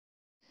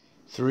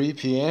3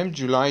 p.m.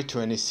 July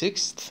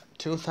 26th,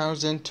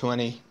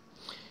 2020.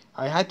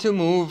 I had to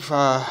move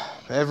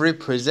every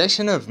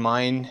possession of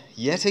mine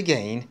yet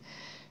again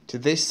to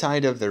this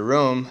side of the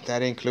room.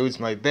 That includes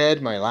my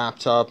bed, my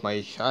laptop,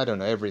 my, I don't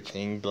know,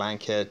 everything,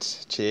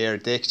 blanket, chair,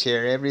 deck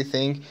chair,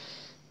 everything.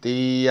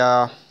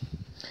 The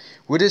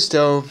wood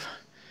stove,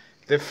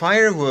 the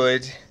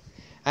firewood,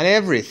 and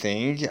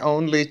everything,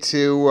 only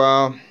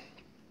to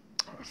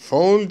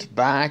fold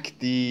back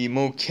the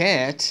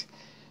moquette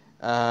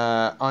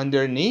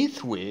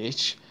underneath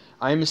which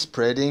I'm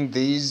spreading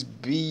these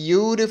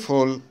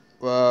beautiful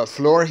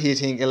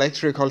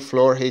electrical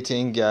floor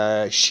heating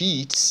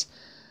sheets.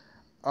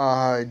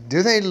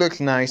 Do they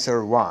look nice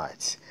or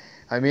what?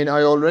 I mean,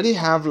 I already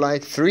have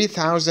like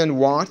 3,000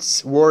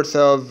 watts worth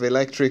of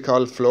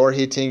electrical floor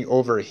heating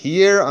over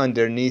here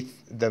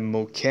underneath the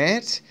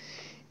moquette,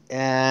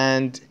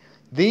 and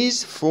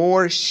these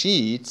 4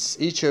 sheets,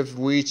 each of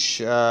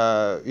which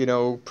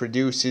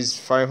produces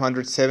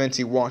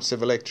 570 watts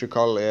of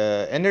electrical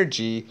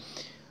energy,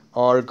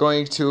 are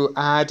going to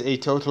add a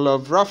total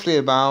of roughly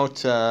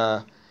about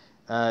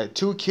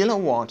 2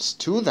 kilowatts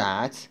to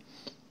that.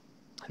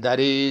 That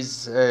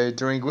is,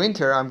 during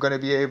winter, I'm going to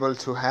be able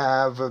to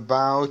have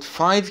about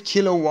 5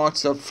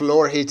 kilowatts of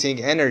floor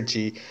heating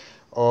energy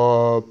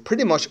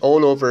pretty much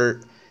all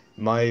over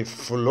my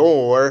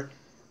floor.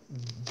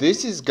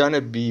 This is going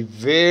to be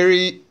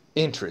very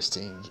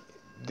interesting.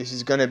 This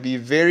is going to be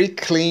very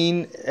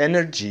clean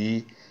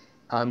energy.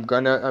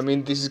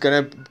 This is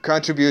going to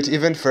contribute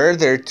even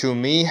further to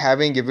me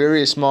having a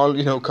very small,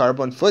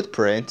 carbon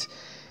footprint.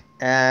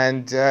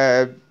 And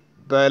the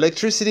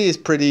electricity is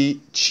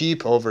pretty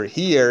cheap over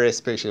here,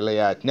 especially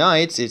at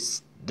nights.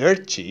 It's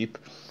dirt cheap.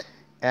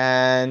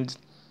 And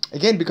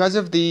again, because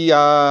of the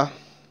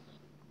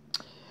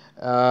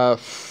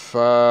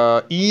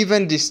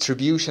even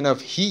distribution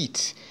of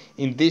heat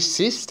in this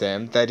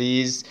system, that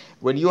is,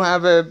 when you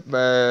have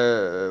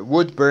a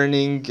wood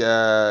burning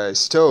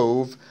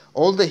stove,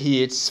 all the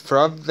heat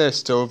from the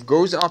stove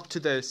goes up to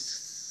the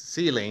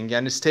ceiling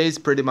and stays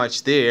pretty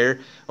much there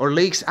or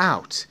leaks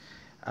out,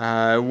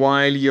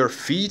 while your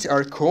feet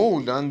are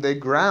cold on the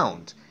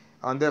ground,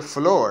 on the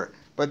floor.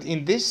 But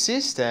in this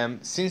system,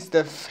 since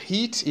the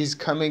heat is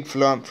coming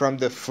from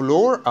the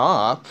floor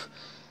up,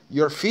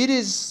 your feet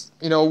is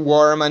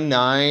warm and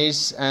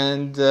nice,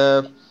 and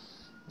the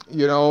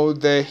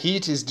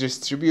heat is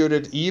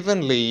distributed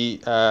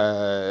evenly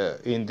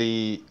in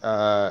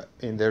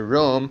the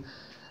room,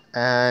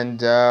 and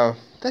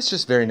that's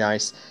just very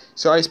nice.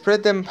 So I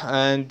spread them,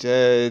 and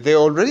they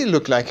already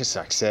look like a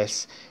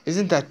success.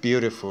 Isn't that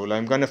beautiful?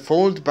 I'm gonna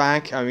unfold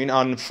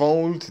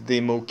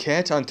the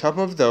moquette on top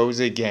of those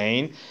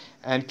again,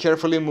 and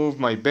carefully move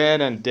my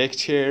bed and deck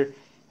chair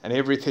and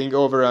everything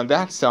over on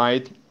that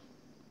side,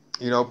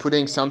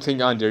 putting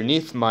something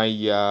underneath my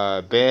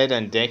bed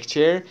and deck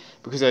chair,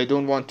 because I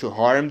don't want to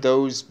harm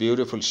those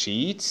beautiful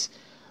sheets.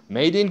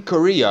 Made in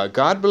Korea.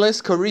 God bless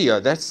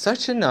Korea. That's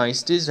such a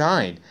nice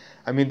design.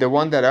 I mean, the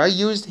one that I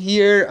used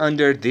here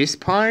under this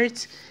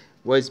part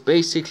was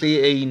basically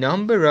a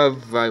number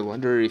of, I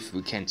wonder if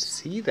we can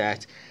see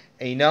that,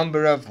 a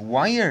number of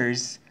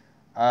wires,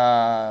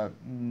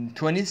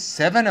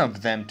 27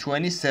 of them,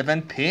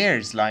 27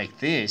 pairs like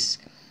this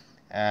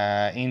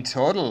in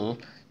total,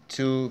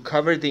 to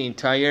cover the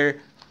entire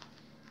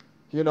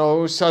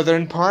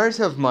southern part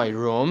of my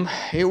room.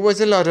 It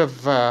was a lot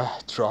of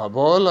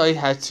trouble. I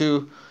had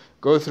to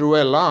go through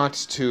a lot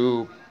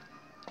to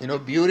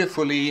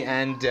beautifully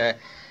and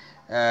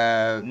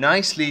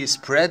nicely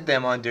spread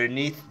them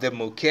underneath the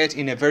moquette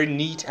in a very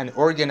neat and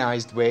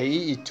organized way.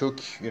 It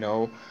took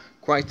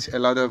quite a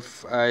lot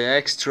of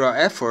extra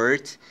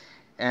effort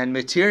and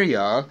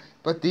material,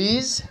 but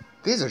these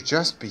are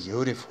just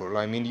beautiful.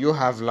 I mean, you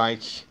have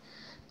like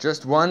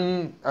just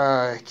one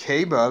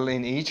cable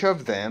in each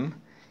of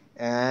them,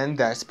 and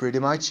that's pretty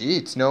much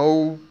it.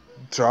 No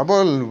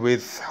trouble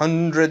with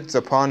hundreds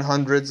upon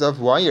hundreds of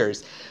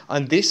wires.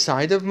 On this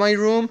side of my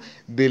room,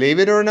 believe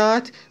it or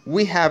not,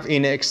 we have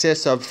in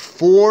excess of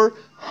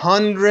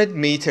 400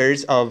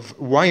 meters of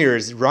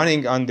wires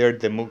running under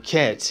the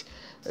moquette.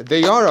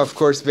 They are, of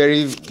course,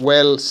 very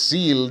well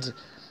sealed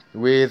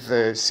with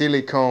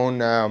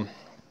silicone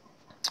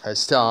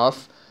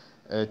stuff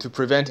to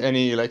prevent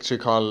any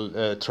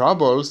electrical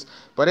troubles.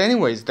 But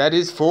anyways, that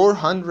is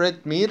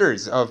 400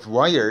 meters of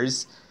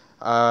wires,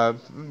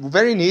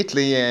 very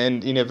neatly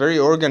and in a very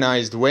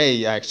organized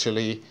way,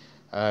 actually,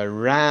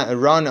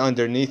 run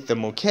underneath the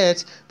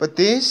moquette. But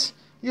this,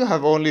 you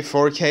have only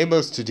 4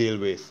 cables to deal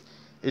with.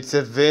 It's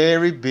a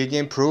very big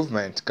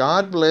improvement.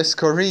 God bless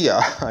Korea.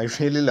 I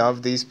really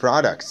love these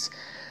products.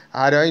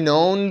 Had I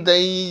known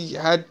they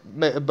had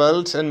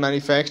built and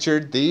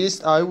manufactured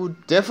these, I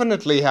would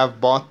definitely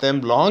have bought them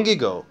long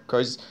ago,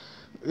 because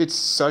it's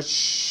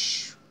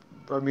such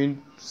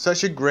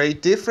a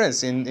great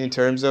difference in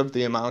terms of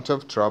the amount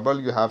of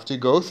trouble you have to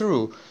go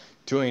through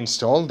to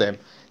install them.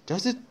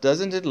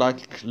 Doesn't it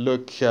look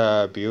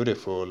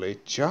beautiful?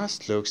 It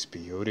just looks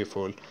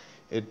beautiful.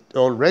 It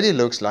already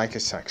looks like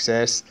a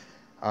success.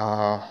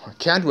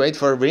 Can't wait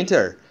for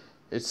winter.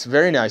 It's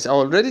very nice. I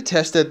already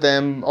tested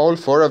them. All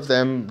 4 of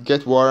them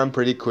get warm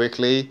pretty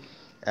quickly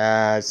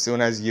as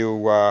soon as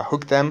you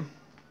hook them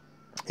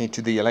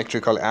into the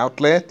electrical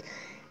outlet.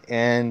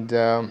 And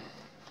I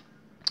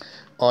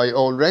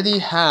already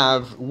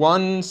have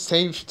one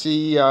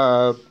safety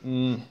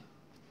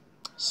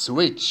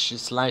switch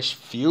slash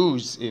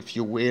fuse, if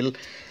you will,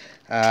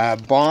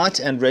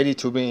 bought and ready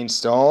to be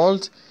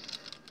installed.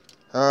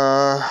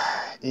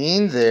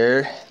 In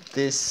there,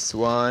 this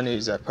one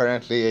is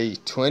apparently a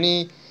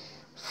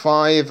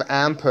 25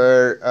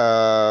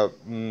 ampere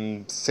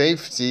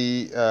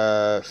safety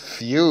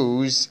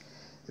fuse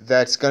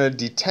that's going to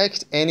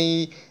detect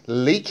any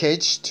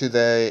leakage to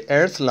the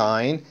earth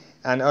line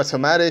and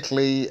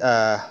automatically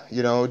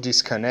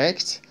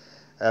disconnect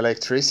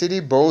electricity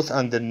both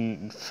on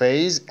the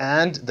phase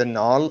and the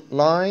null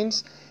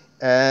lines.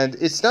 And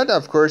it's not,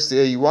 of course,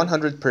 a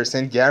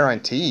 100%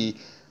 guarantee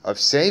of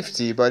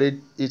safety, but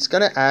it's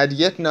going to add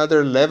yet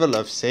another level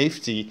of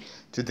safety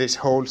to this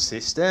whole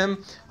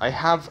system. I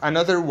have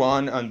another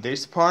one on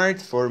this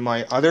part for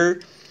my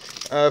other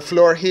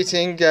floor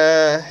heating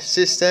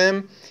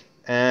system,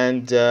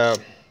 and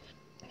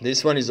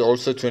this one is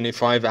also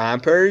 25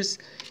 amperes.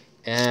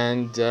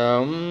 And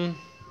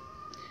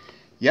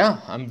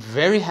yeah, I'm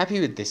very happy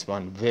with this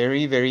one.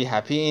 Very, very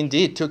happy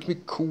indeed. It took me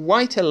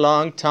quite a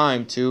long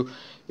time to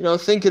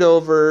think it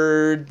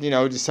over,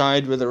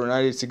 decide whether or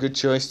not it's a good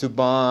choice to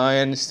buy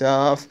and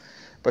stuff.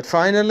 But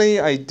finally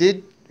I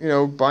did,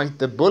 bite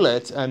the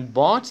bullet and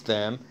bought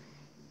them,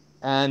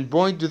 and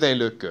boy do they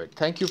look good.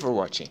 Thank you for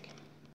watching.